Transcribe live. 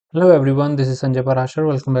Hello everyone, this is Sanjay Parashar.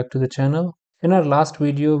 Welcome back to the channel. In our last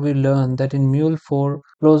video, we learned that in Mule 4,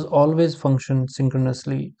 flows always function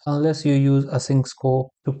synchronously unless you use async scope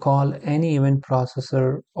to call any event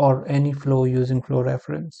processor or any flow using flow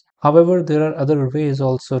reference. However, there are other ways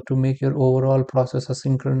also to make your overall process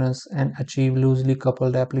asynchronous and achieve loosely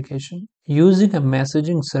coupled application. Using a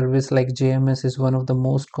messaging service like JMS is one of the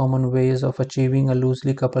most common ways of achieving a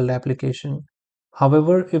loosely coupled application.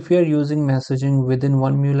 However, if you are using messaging within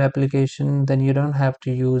one Mule application, then you don't have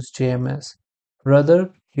to use JMS. Rather,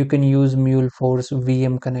 you can use MuleForce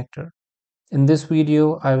VM connector. In this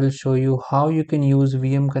video, I will show you how you can use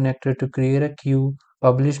VM connector to create a queue,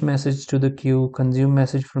 publish message to the queue, consume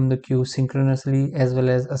message from the queue synchronously as well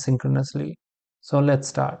as asynchronously. So let's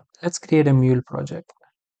start. Let's create a Mule project.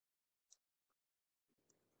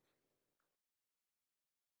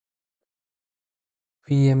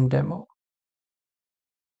 VM demo.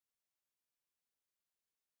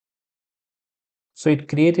 So it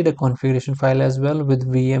created a configuration file as well with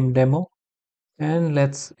VM demo. And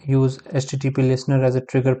let's use HTTP listener as a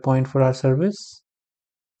trigger point for our service.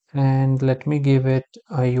 And let me give it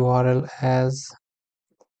a URL as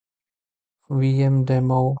VM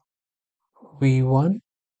demo v1.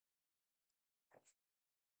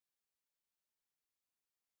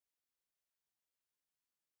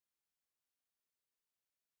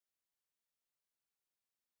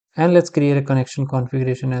 And let's create a connection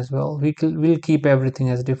configuration as well. We'll keep everything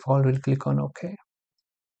as default. We'll click on OK.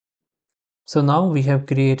 So now we have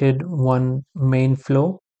created one main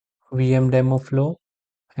flow, VM demo flow,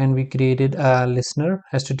 and we created a listener,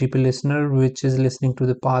 HTTP listener, which is listening to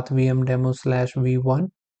the path VM demo slash v1.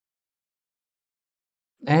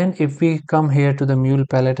 And if we come here to the Mule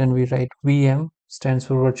palette and we write VM, stands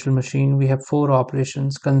for virtual machine, we have four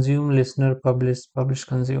operations: consume, listener, publish, publish,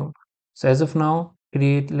 consume. So as of now,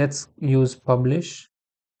 let's use publish,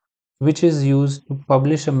 which is used to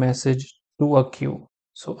publish a message to a queue.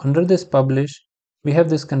 So under this publish, we have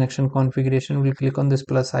this connection configuration. We'll click on this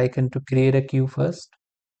plus icon to create a queue first.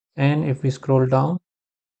 And if we scroll down,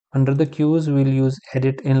 under the queues, we'll use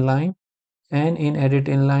edit inline. And in edit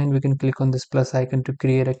inline, we can click on this plus icon to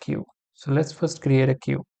create a queue. So let's first create a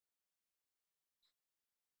queue.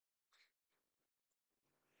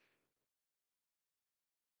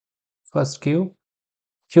 First queue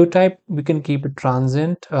type, we can keep it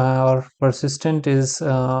transient or persistent is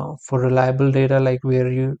for reliable data, like where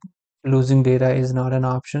you losing data is not an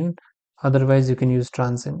option. Otherwise you can use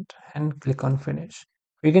transient and click on finish.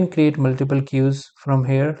 We can create multiple queues from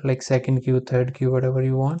here, like second queue, third queue, whatever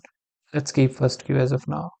you want. Let's keep first queue as of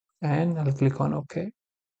now, and I'll click on OK.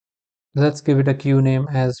 Let's give it a queue name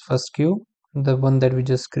as first queue, the one that we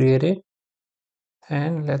just created,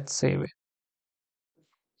 and let's save it.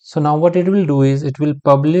 So now what it will do is it will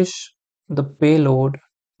publish the payload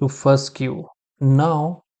to first queue.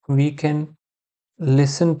 Now we can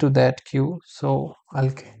listen to that queue. So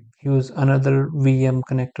I'll use another VM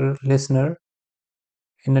connector listener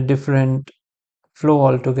in a different flow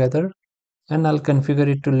altogether, and I'll configure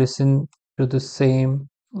it to listen to the same.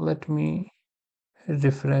 Let me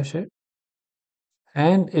refresh it,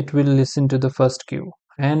 and it will listen to the first queue,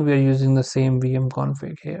 and we are using the same VM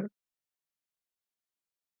config here.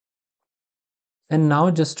 And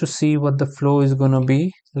now just to see what the flow is going to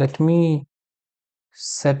be, let me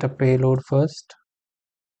set a payload first.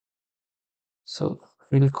 So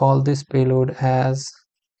we'll call this payload as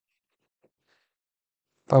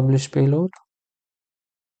publish payload.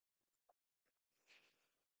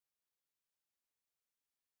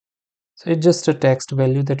 So it's just a text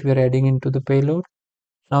value that we are adding into the payload.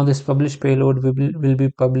 Now this publish payload will be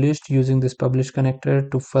published using this publish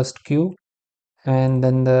connector to first queue, and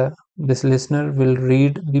then this listener will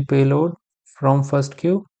read the payload from first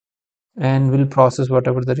queue and will process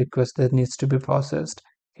whatever the request that needs to be processed.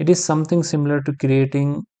 It is something similar to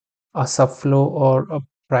creating a subflow or a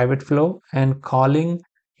private flow and calling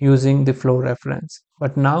using the flow reference.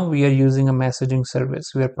 But now we are using a messaging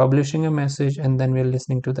service. We are publishing a message and then we are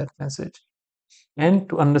listening to that message. And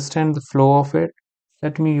to understand the flow of it,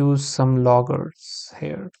 let me use some loggers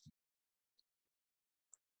here.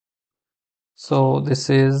 So this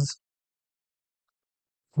is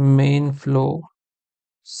main flow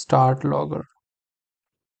start logger.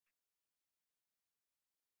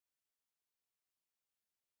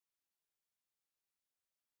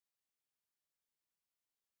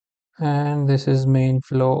 And this is main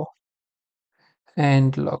flow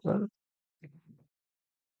end logger.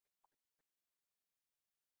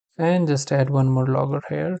 And just add one more logger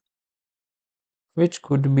here, which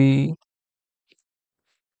could be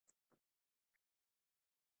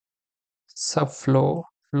subflow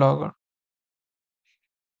logger.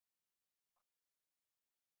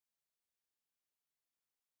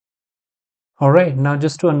 Alright, now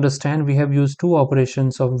just to understand, we have used two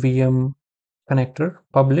operations of VM connector: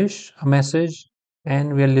 publish a message,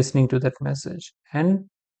 and we are listening to that message. And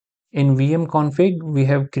in VM config, we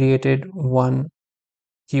have created one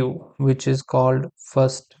queue, which is called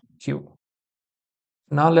first queue.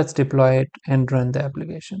 Now let's deploy it and run the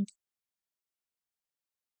application.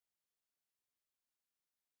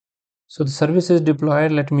 So the service is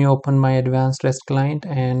deployed. Let me open my advanced REST client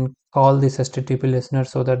and call this HTTP listener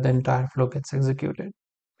so that the entire flow gets executed.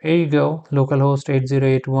 Here you go, localhost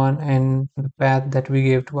 8081 and the path that we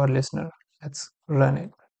gave to our listener. Let's run it.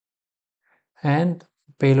 And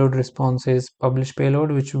payload response is publish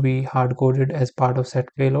payload, which we hard coded as part of set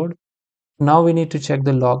payload. Now we need to check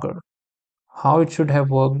the logger. How it should have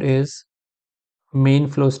worked is main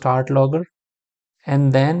flow start logger,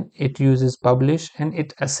 and then it uses publish, and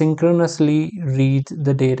it asynchronously reads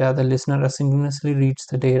the data. The listener asynchronously reads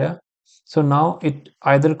the data. So now it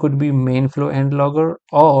either could be main flow end logger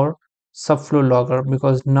or subflow logger,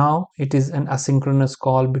 because now it is an asynchronous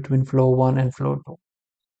call between flow 1 and flow 2.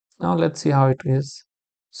 Now let's see how it is.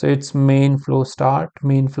 So it's main flow start,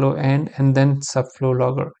 main flow end, and then subflow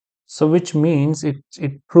logger. So which means it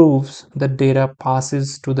proves that data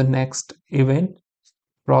passes to the next event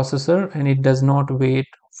processor and it does not wait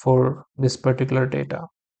for this particular data.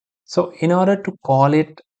 So in order to call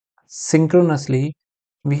it synchronously,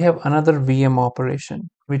 we have another VM operation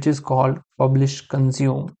which is called publish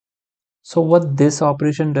consume. So what this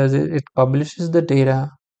operation does is it publishes the data,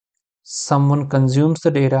 someone consumes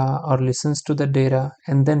the data or listens to the data,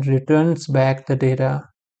 and then returns back the data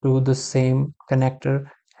to the same connector,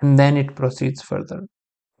 and then it proceeds further.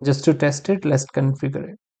 Just to test it, let's configure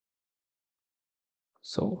it.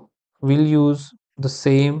 So we'll use the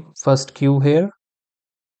same first queue here,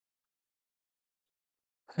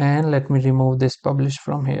 and let me remove this publish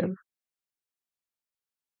from here.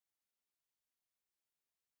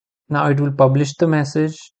 Now it will publish the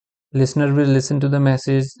message, listener will listen to the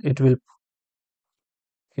message, it will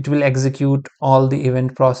execute all the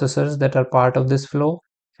event processors that are part of this flow,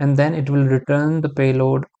 and then it will return the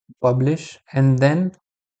payload publish, and then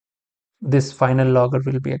this final logger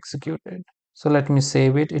will be executed. So let me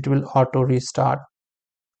save it. It will auto restart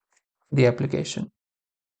the application.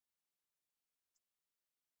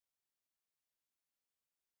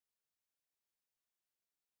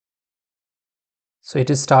 So it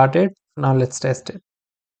is started. Now let's test it.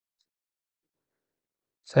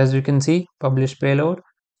 So as you can see, publish payload.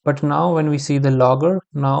 But now when we see the logger,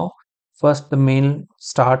 now first the main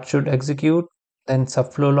start should execute, then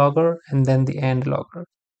subflow logger, and then the end logger,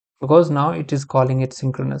 because now it is calling it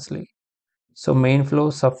synchronously. So main flow,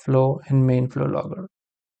 subflow, and main flow logger.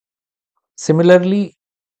 Similarly,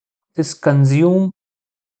 this consume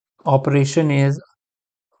operation is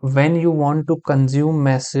when you want to consume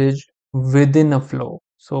message within a flow.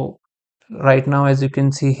 So right now, as you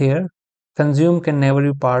can see here, consume can never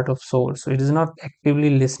be part of source. So it is not actively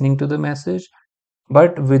listening to the message,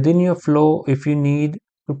 but within your flow, if you need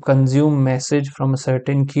to consume message from a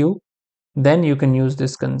certain queue, then you can use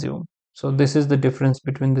this consume. So this is the difference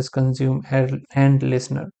between this consume and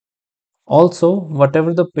listener. Also,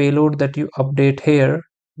 whatever the payload that you update here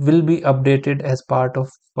will be updated as part of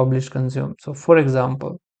publish consume. So for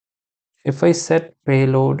example, if I set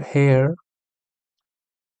payload here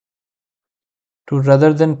to,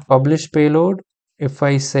 rather than publish payload, if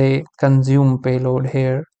I say consume payload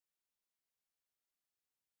here,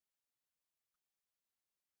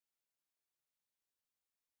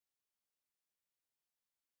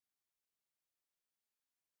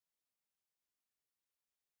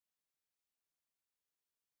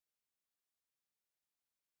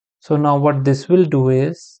 so now what this will do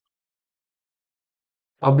is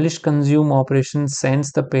publish consume operation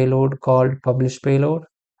sends the payload called publish payload,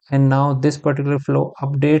 and now this particular flow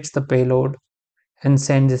updates the payload and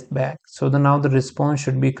sends it back. So now the response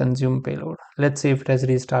should be consume payload. Let's see if it has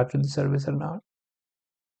restarted the service or not.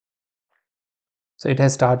 So it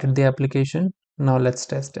has started the application. Now let's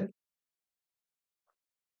test it.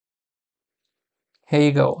 Here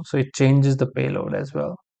you go. So it changes the payload as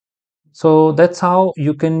well. So that's how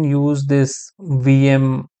you can use this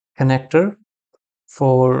VM connector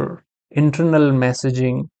for internal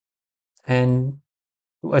messaging and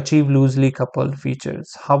to achieve loosely coupled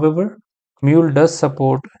features. However, Mule does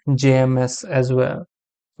support JMS as well,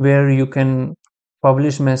 where you can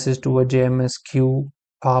publish message to a JMS queue,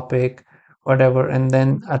 topic, whatever, and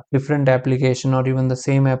then a different application or even the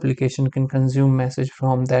same application can consume message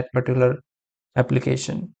from that particular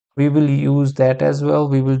application. We will use that as well.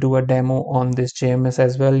 We will do a demo on this JMS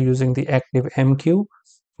as well using the active MQ,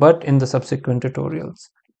 but in the subsequent tutorials.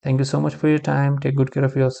 Thank you so much for your time. Take good care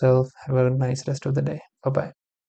of yourself. Have a nice rest of the day. Bye bye.